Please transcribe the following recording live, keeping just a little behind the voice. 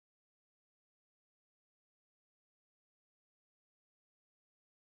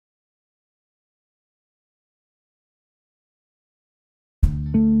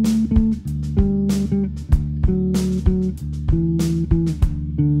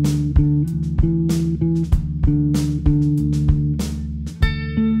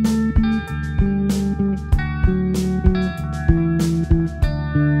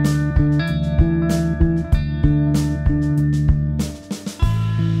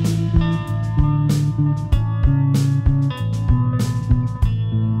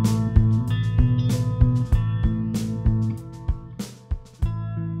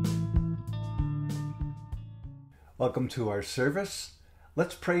Welcome to our service.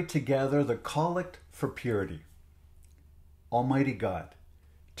 Let's pray together the Collect for Purity. Almighty God,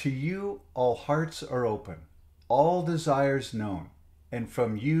 to you all hearts are open, all desires known, and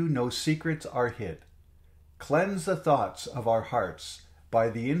from you no secrets are hid. Cleanse the thoughts of our hearts by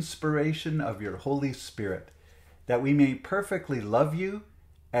the inspiration of your Holy Spirit, that we may perfectly love you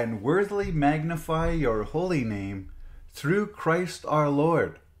and worthily magnify your holy name through Christ our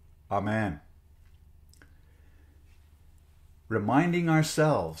Lord. Amen. Reminding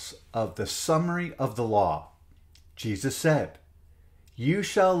ourselves of the summary of the law, Jesus said, "You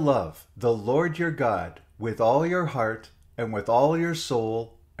shall love the Lord your God with all your heart and with all your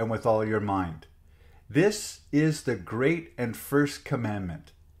soul and with all your mind. This is the great and first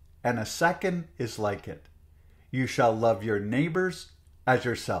commandment, and a second is like it. You shall love your neighbors as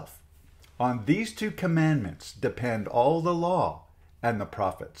yourself. On these two commandments depend all the law and the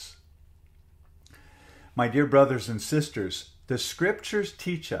prophets." My dear brothers and sisters, the scriptures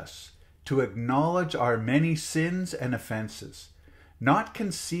teach us to acknowledge our many sins and offenses, not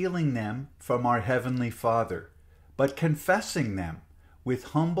concealing them from our Heavenly Father, but confessing them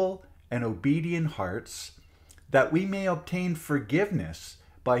with humble and obedient hearts, that we may obtain forgiveness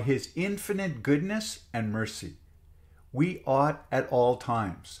by His infinite goodness and mercy. We ought at all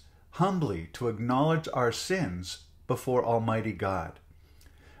times humbly to acknowledge our sins before Almighty God,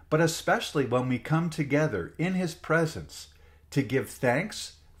 but especially when we come together in His presence to give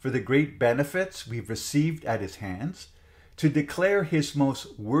thanks for the great benefits we've received at His hands, to declare His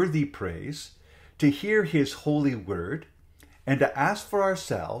most worthy praise, to hear His holy word, and to ask for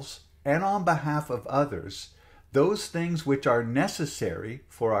ourselves and on behalf of others those things which are necessary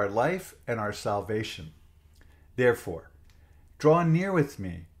for our life and our salvation. Therefore, draw near with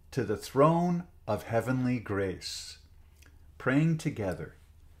me to the throne of heavenly grace, praying together.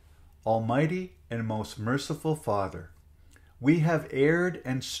 Almighty and most merciful Father, we have erred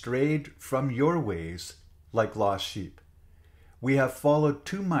and strayed from your ways like lost sheep. We have followed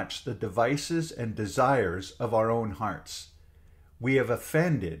too much the devices and desires of our own hearts. We have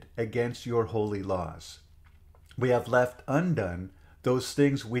offended against your holy laws. We have left undone those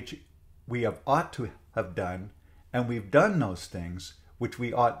things which we have ought to have done, and we've done those things which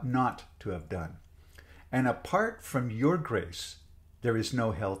we ought not to have done. And apart from your grace, there is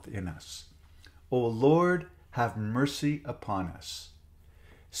no health in us. O Lord, have mercy upon us.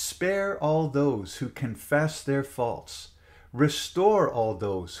 Spare all those who confess their faults. Restore all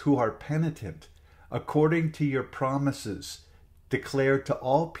those who are penitent, according to your promises declared to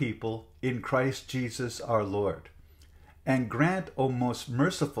all people in Christ Jesus our Lord. And grant, O most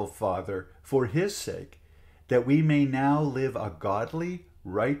merciful Father, for His sake, that we may now live a godly,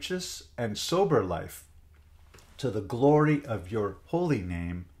 righteous, and sober life, to the glory of your holy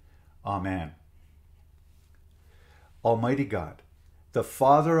name. Amen. Almighty God, the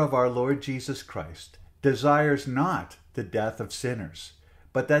Father of our Lord Jesus Christ, desires not the death of sinners,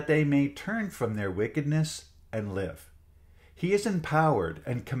 but that they may turn from their wickedness and live. He has empowered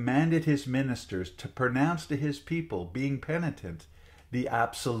and commanded His ministers to pronounce to His people, being penitent, the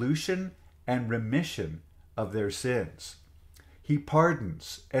absolution and remission of their sins. He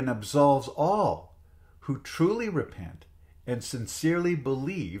pardons and absolves all who truly repent and sincerely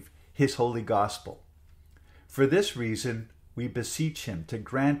believe His holy gospel. For this reason, we beseech Him to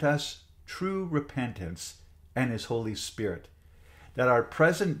grant us true repentance and His Holy Spirit, that our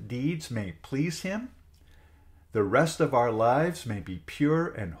present deeds may please Him, the rest of our lives may be pure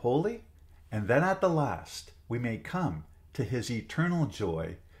and holy, and then at the last we may come to His eternal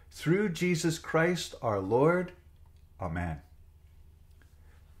joy through Jesus Christ our Lord. Amen.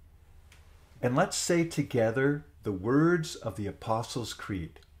 And let's say together the words of the Apostles'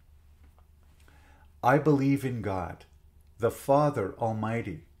 Creed. I believe in God, the Father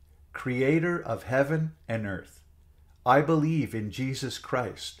Almighty, creator of heaven and earth. I believe in Jesus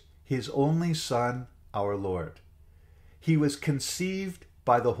Christ, His only Son, our Lord. He was conceived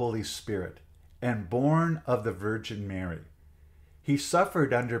by the Holy Spirit and born of the Virgin Mary. He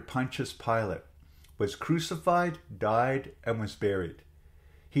suffered under Pontius Pilate, was crucified, died, and was buried.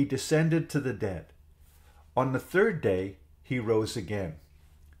 He descended to the dead. On the third day, He rose again.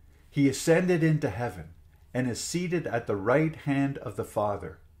 He ascended into heaven and is seated at the right hand of the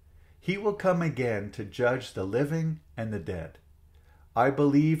Father. He will come again to judge the living and the dead. I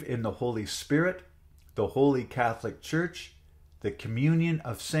believe in the Holy Spirit, the Holy Catholic Church, the communion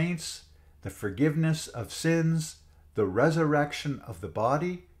of saints, the forgiveness of sins, the resurrection of the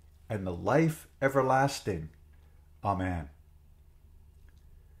body, and the life everlasting. Amen.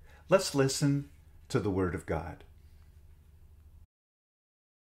 Let's listen to the Word of God.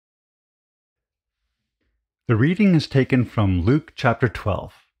 The reading is taken from Luke chapter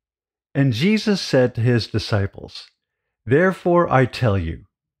 12. And Jesus said to his disciples, "Therefore I tell you,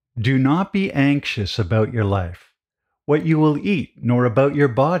 do not be anxious about your life, what you will eat, nor about your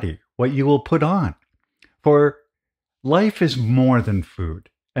body, what you will put on. For life is more than food,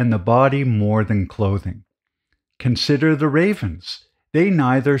 and the body more than clothing. Consider the ravens. They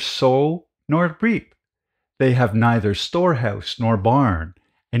neither sow nor reap. They have neither storehouse nor barn,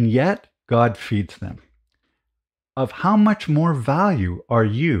 and yet God feeds them. Of how much more value are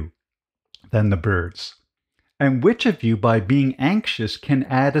you than the birds? And which of you, by being anxious, can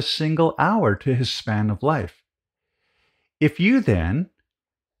add a single hour to his span of life? If you then,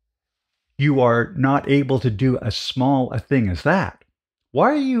 you are not able to do as small a thing as that,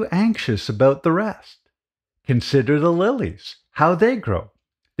 why are you anxious about the rest? Consider the lilies, how they grow.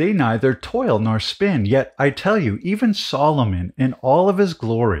 They neither toil nor spin, yet I tell you, even Solomon in all of his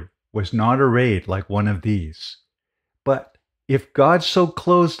glory was not arrayed like one of these. But if God so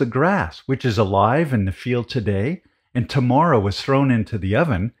clothes the grass, which is alive in the field today, and tomorrow is thrown into the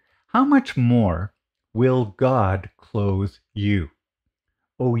oven, how much more will God clothe you,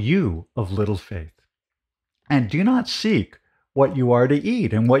 O you of little faith? And do not seek what you are to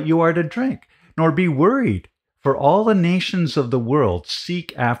eat and what you are to drink, nor be worried, for all the nations of the world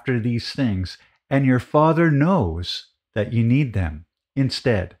seek after these things, and your Father knows that you need them.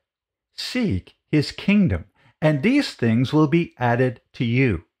 Instead, seek his kingdom, and these things will be added to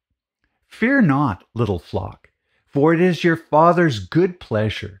you. Fear not, little flock, for it is your Father's good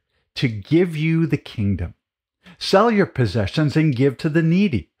pleasure to give you the kingdom. Sell your possessions and give to the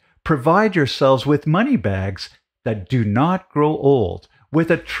needy. Provide yourselves with money bags that do not grow old, with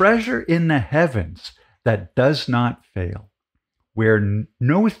a treasure in the heavens that does not fail, where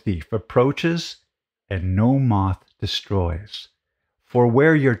no thief approaches and no moth destroys. For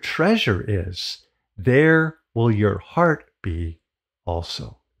where your treasure is, there will your heart be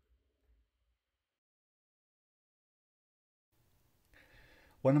also."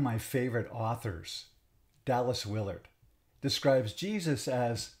 One of my favorite authors, Dallas Willard, describes Jesus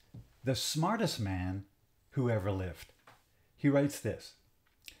as the smartest man who ever lived. He writes this: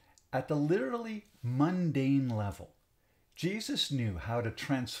 "At the literally mundane level, Jesus knew how to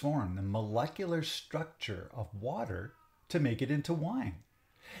transform the molecular structure of water to make it into wine.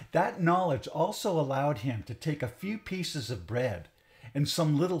 That knowledge also allowed him to take a few pieces of bread and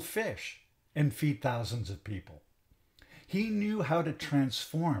some little fish and feed thousands of people. He knew how to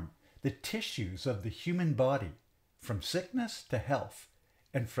transform the tissues of the human body from sickness to health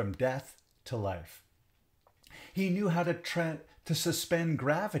and from death to life. He knew how to suspend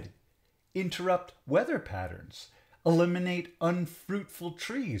gravity, interrupt weather patterns, eliminate unfruitful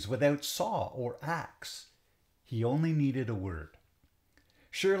trees without saw or axe. He only needed a word.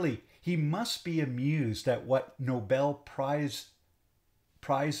 Surely he must be amused at what Nobel prizes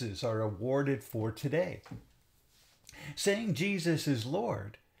are awarded for today. Saying Jesus is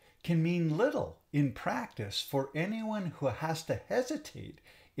Lord can mean little in practice for anyone who has to hesitate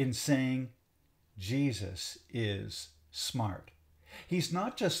in saying Jesus is smart. He's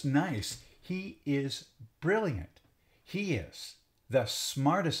not just nice, he is brilliant. He is the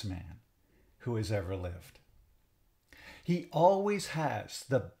smartest man who has ever lived. He always has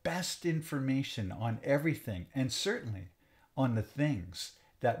the best information on everything, and certainly on the things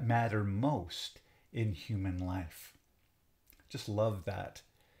that matter most in human life." Just love that,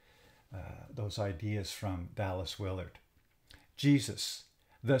 those ideas from Dallas Willard. Jesus,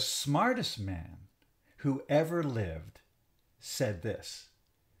 the smartest man who ever lived, said this: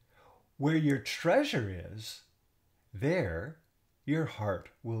 "Where your treasure is, there your heart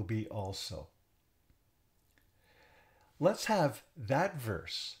will be also." Let's have that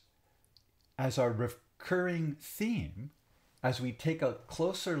verse as our recurring theme as we take a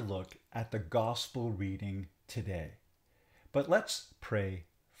closer look at the gospel reading today. But let's pray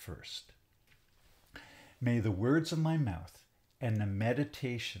first. May the words of my mouth and the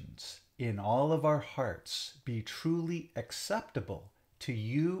meditations in all of our hearts be truly acceptable to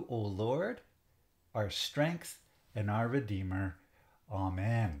you, O Lord, our strength and our Redeemer.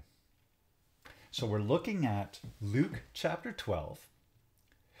 Amen. So we're looking at Luke chapter 12.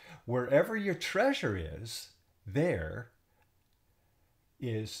 Wherever your treasure is, there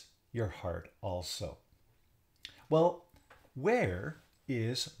is your heart also. Well, where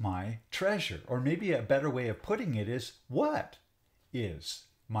is my treasure? Or maybe a better way of putting it is, what is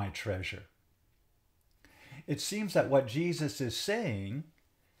my treasure? It seems that what Jesus is saying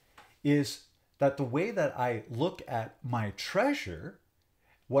is that the way that I look at my treasure,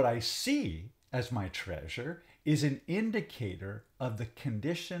 what I see as my treasure, is an indicator of the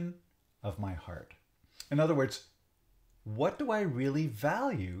condition of my heart. In other words, what do I really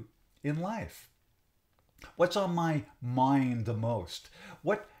value in life? What's on my mind the most?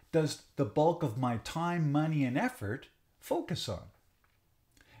 What does the bulk of my time, money, and effort focus on?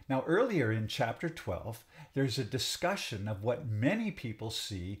 Now, earlier in chapter 12, there's a discussion of what many people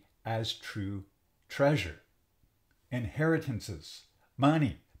see as true treasure: inheritances,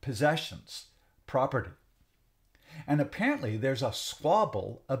 money, possessions, property. And apparently there's a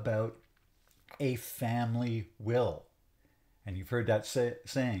squabble about a family will. And you've heard that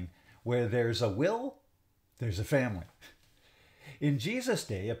saying, where there's a will, there's a family. In Jesus'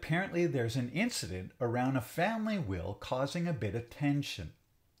 day, apparently there's an incident around a family will causing a bit of tension.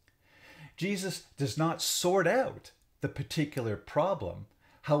 Jesus does not sort out the particular problem.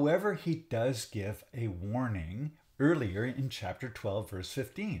 However, he does give a warning earlier in chapter 12, verse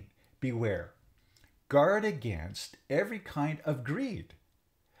 15. Beware. Guard against every kind of greed.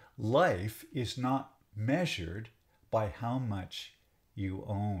 Life is not measured by how much you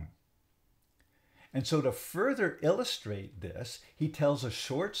own. And so to further illustrate this, he tells a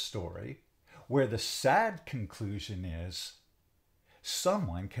short story where the sad conclusion is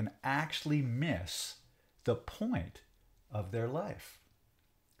someone can actually miss the point of their life.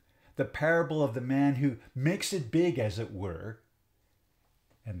 The parable of the man who makes it big, as it were,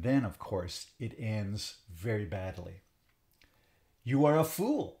 and then, of course, it ends very badly. You are a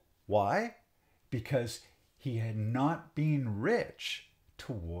fool. Why? Because he had not been rich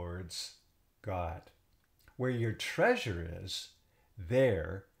towards God. Where your treasure is,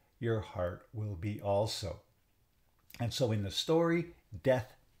 there your heart will be also. And so in the story,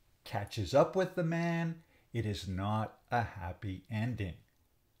 death catches up with the man. It is not a happy ending.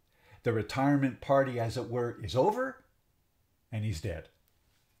 The retirement party, as it were, is over, and he's dead.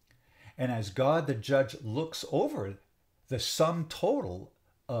 And as God the judge looks over the sum total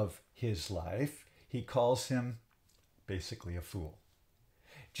of his life, he calls him basically a fool.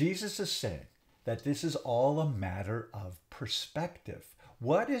 Jesus is saying that this is all a matter of perspective.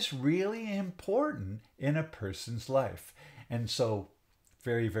 What is really important in a person's life? And so,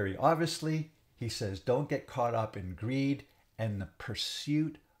 very, very obviously, he says, don't get caught up in greed and the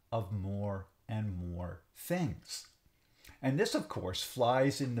pursuit of more and more things. And this, of course,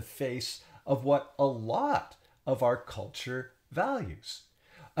 flies in the face of what a lot of our culture values.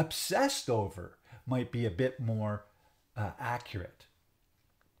 Obsessed over might be a bit more accurate.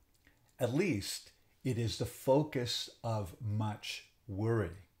 At least it is the focus of much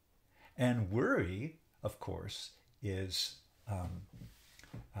worry. And worry, of course, is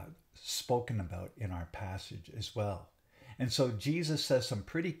spoken about in our passage as well. And so Jesus says some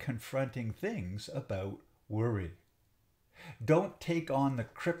pretty confronting things about worry. Don't take on the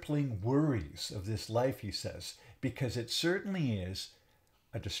crippling worries of this life, he says, because it certainly is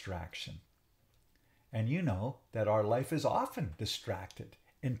a distraction. And you know that our life is often distracted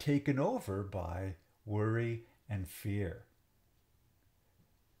and taken over by worry and fear.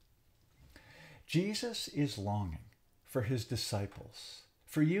 Jesus is longing for his disciples,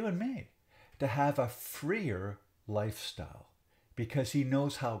 for you and me, to have a freer lifestyle because he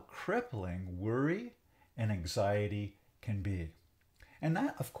knows how crippling worry and anxiety can be. And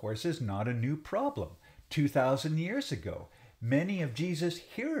that, of course, is not a new problem. 2,000 years ago, many of Jesus'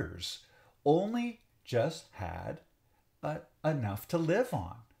 hearers only just had enough to live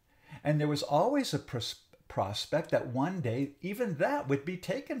on. And there was always a prospect that one day even that would be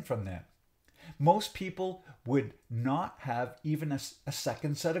taken from them. Most people would not have even a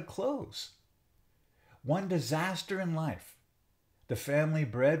second set of clothes. One disaster in life, the family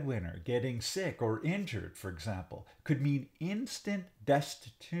breadwinner getting sick or injured, for example, could mean instant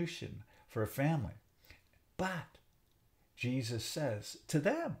destitution for a family. But Jesus says to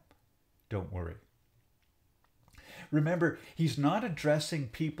them, don't worry. Remember, he's not addressing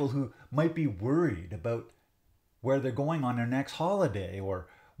people who might be worried about where they're going on their next holiday or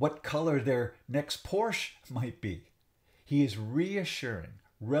what color their next Porsche might be. He is reassuring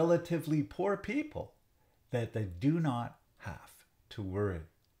relatively poor people that they do not have to worry.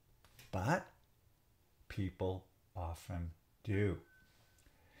 But people often do.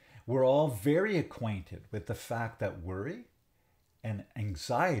 We're all very acquainted with the fact that worry and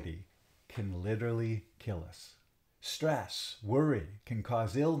anxiety can literally kill us. Stress, worry can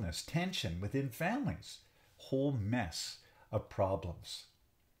cause illness, tension within families, whole mess of problems.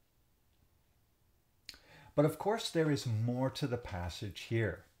 But of course, there is more to the passage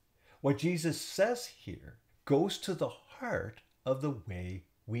here. What Jesus says here goes to the heart of the way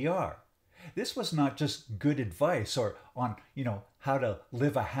we are. This was not just good advice or on, how to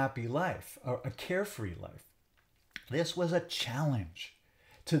live a happy life or a carefree life. This was a challenge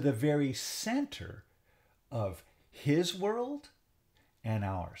to the very center of his world and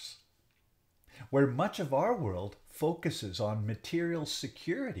ours. Where much of our world focuses on material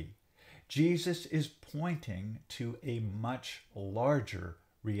security, Jesus is pointing to a much larger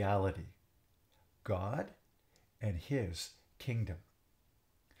reality: God and his kingdom.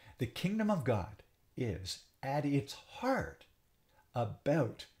 The kingdom of God is, at its heart,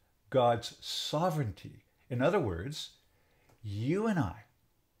 about God's sovereignty. In other words, you and I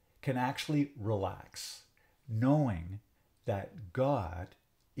can actually relax knowing that God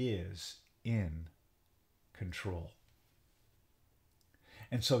is in control.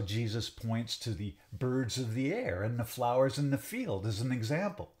 And so Jesus points to the birds of the air and the flowers in the field as an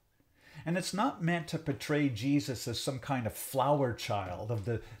example. And it's not meant to portray Jesus as some kind of flower child of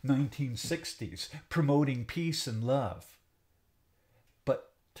the 1960s, promoting peace and love,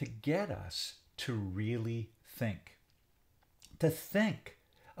 but to get us to really think. To think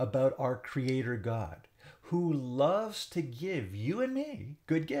about our Creator God, who loves to give you and me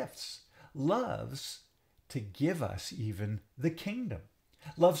good gifts, loves to give us even the kingdom,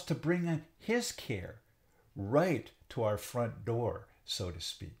 loves to bring his care right to our front door, so to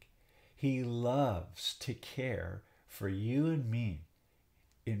speak. He loves to care for you and me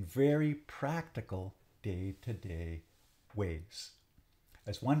in very practical, day-to-day ways.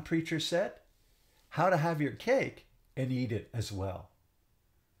 As one preacher said, how to have your cake and eat it as well.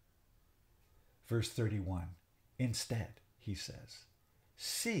 Verse 31, instead, he says,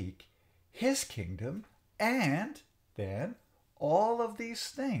 seek his kingdom, and then all of these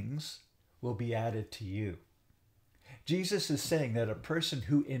things will be added to you. Jesus is saying that a person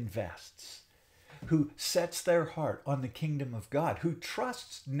who invests, who sets their heart on the kingdom of God, who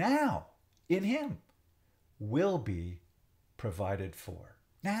trusts now in him, will be provided for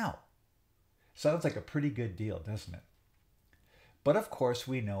now. Sounds like a pretty good deal, doesn't it? But of course,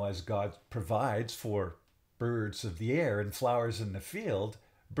 we know as God provides for birds of the air and flowers in the field,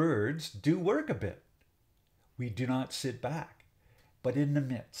 birds do work a bit. We do not sit back, but in the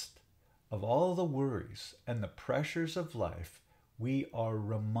midst of all the worries and the pressures of life, we are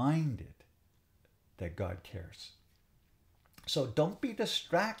reminded that God cares. So don't be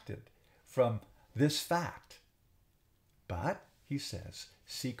distracted from this fact. But, he says,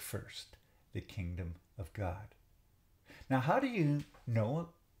 seek first the kingdom of God. Now, how do you know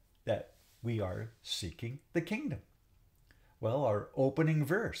that we are seeking the kingdom? Well, our opening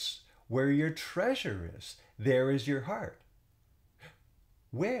verse, where your treasure is, there is your heart.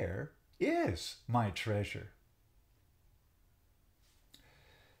 Where is my treasure?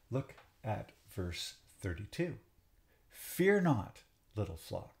 Look at verse 32. Fear not, little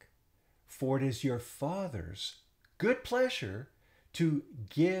flock, for it is your Father's good pleasure to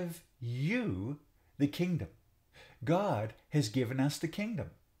give you the kingdom. God has given us the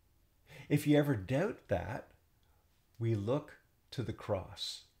kingdom. If you ever doubt that, we look to the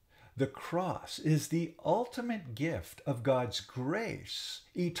cross. The cross is the ultimate gift of God's grace.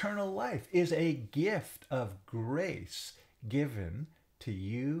 Eternal life is a gift of grace given to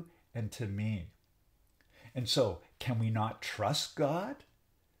you and to me. And so, can we not trust God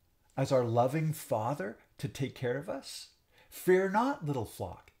as our loving Father to take care of us? Fear not, little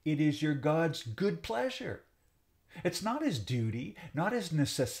flock. It is your God's good pleasure. It's not his duty, not his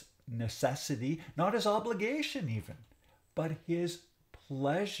necessity, not his obligation even, but his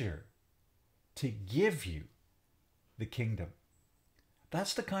pleasure to give you the kingdom.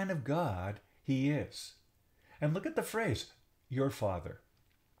 That's the kind of God he is. And look at the phrase, your Father.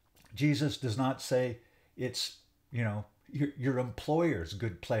 Jesus does not say it's, your employer's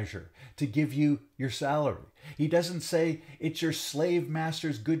good pleasure to give you your salary. He doesn't say it's your slave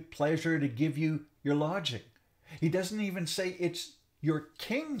master's good pleasure to give you your lodging. He doesn't even say it's your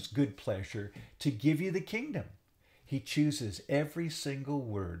king's good pleasure to give you the kingdom. He chooses every single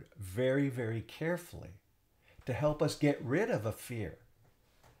word very, very carefully to help us get rid of a fear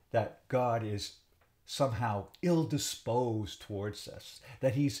that God is somehow ill-disposed towards us,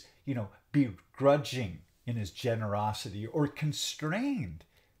 that he's, begrudging in his generosity or constrained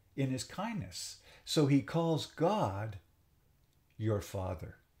in his kindness. So he calls God your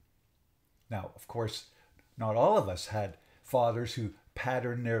Father. Now, of course, not all of us had fathers who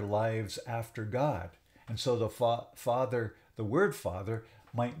patterned their lives after God. And so the word Father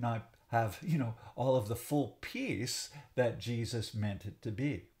might not have, all of the full peace that Jesus meant it to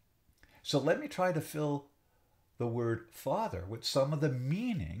be. So let me try to fill the word Father with some of the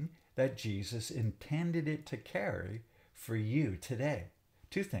meaning that Jesus intended it to carry for you today.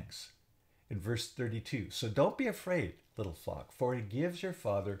 Two things in verse 32. So don't be afraid, little flock, for it gives your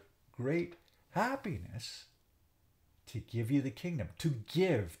Father great happiness to give you the kingdom. To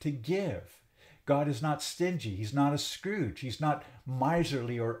give. God is not stingy. He's not a Scrooge. He's not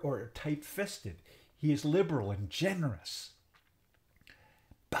miserly or tight-fisted. He is liberal and generous,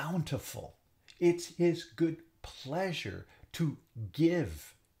 bountiful. It's his good pleasure to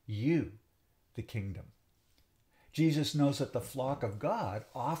give you the kingdom. Jesus knows that the flock of God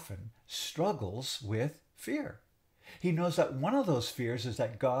often struggles with fear. He knows that one of those fears is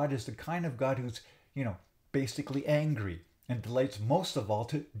that God is the kind of God who's, basically angry and delights most of all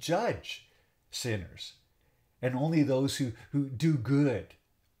to judge sinners and only those who do good.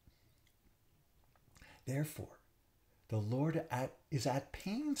 Therefore, the Lord is at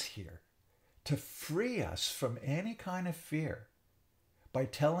pains here to free us from any kind of fear by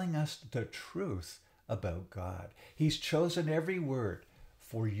telling us the truth about God. He's chosen every word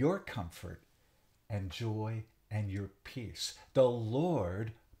for your comfort and joy and your peace. The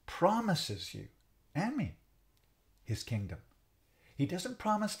Lord promises you and me his kingdom. He doesn't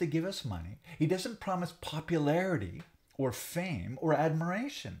promise to give us money. He doesn't promise popularity or fame or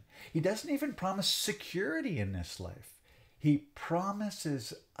admiration. He doesn't even promise security in this life. He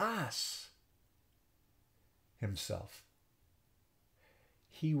promises us himself.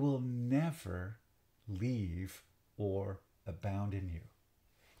 He will never leave or abound in you.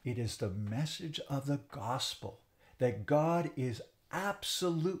 It is the message of the gospel that God is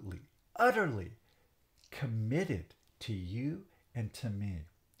absolutely, utterly committed to you and to me.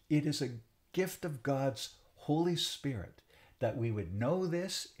 It is a gift of God's Holy Spirit that we would know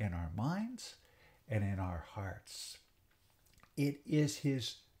this in our minds and in our hearts. It is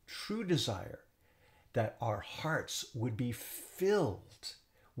his true desire that our hearts would be filled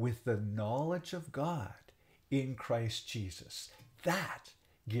with the knowledge of God in Christ Jesus. That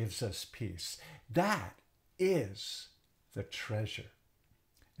gives us peace. That is the treasure.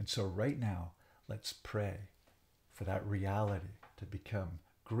 And so right now, let's pray for that reality to become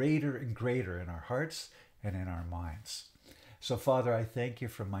greater and greater in our hearts and in our minds. So Father, I thank you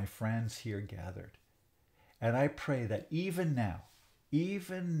for my friends here gathered. And I pray that even now,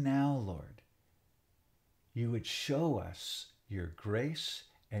 Lord, you would show us your grace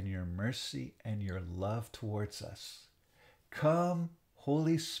and your mercy and your love towards us. Come,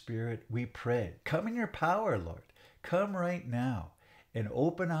 Holy Spirit, we pray. Come in your power, Lord. Come right now and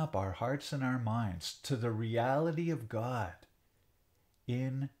open up our hearts and our minds to the reality of God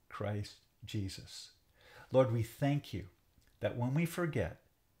in Christ Jesus. Lord, we thank you that when we forget,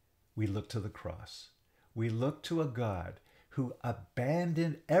 we look to the cross. We look to a God who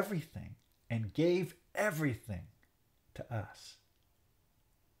abandoned everything and gave everything to us,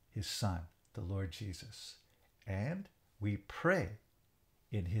 his Son, the Lord Jesus. And we pray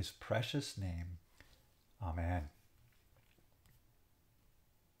in his precious name. Amen.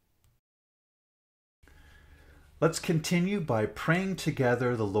 Let's continue by praying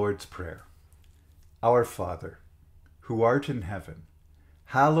together the Lord's Prayer. Our Father, who art in heaven,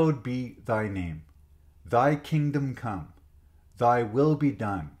 hallowed be thy name. Thy kingdom come. Thy will be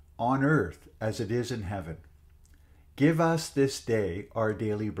done on earth as it is in heaven. Give us this day our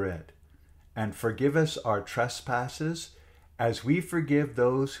daily bread, and forgive us our trespasses as we forgive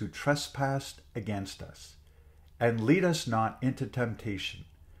those who trespass against us. And lead us not into temptation,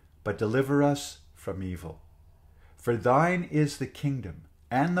 but deliver us from evil. For thine is the kingdom,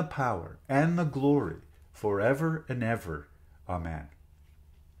 and the power, and the glory, forever and ever. Amen.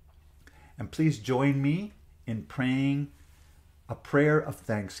 And please join me in praying a prayer of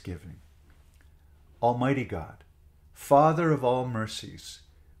thanksgiving. Almighty God, Father of all mercies,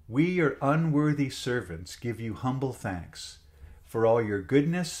 we, your unworthy servants, give you humble thanks for all your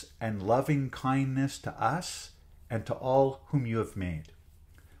goodness and loving kindness to us and to all whom you have made.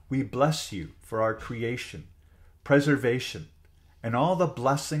 We bless you for our creation, preservation, and all the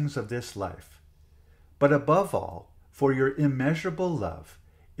blessings of this life, but above all, for your immeasurable love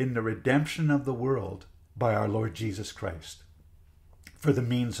in the redemption of the world by our Lord Jesus Christ, for the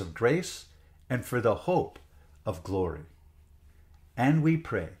means of grace and for the hope of glory. And we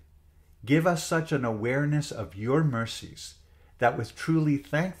pray, give us such an awareness of your mercies that with truly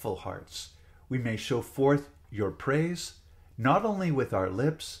thankful hearts we may show forth your praise, not only with our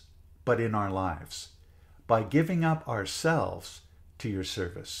lips, but in our lives, by giving up ourselves to your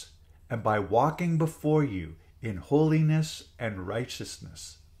service, and by walking before you in holiness and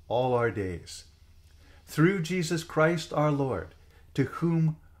righteousness all our days. Through Jesus Christ our Lord, to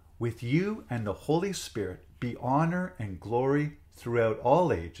whom with you and the Holy Spirit be honor and glory throughout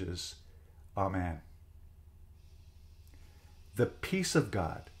all ages. Amen. The peace of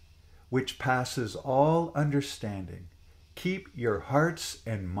God, which passes all understanding, keep your hearts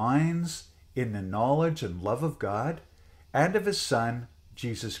and minds in the knowledge and love of God and of his Son,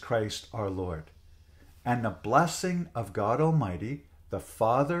 Jesus Christ our Lord. And the blessing of God Almighty, the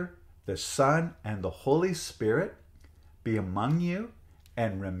Father, the Son, and the Holy Spirit be among you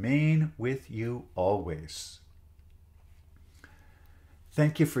and remain with you always.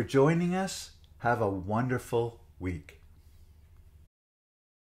 Thank you for joining us. Have a wonderful week.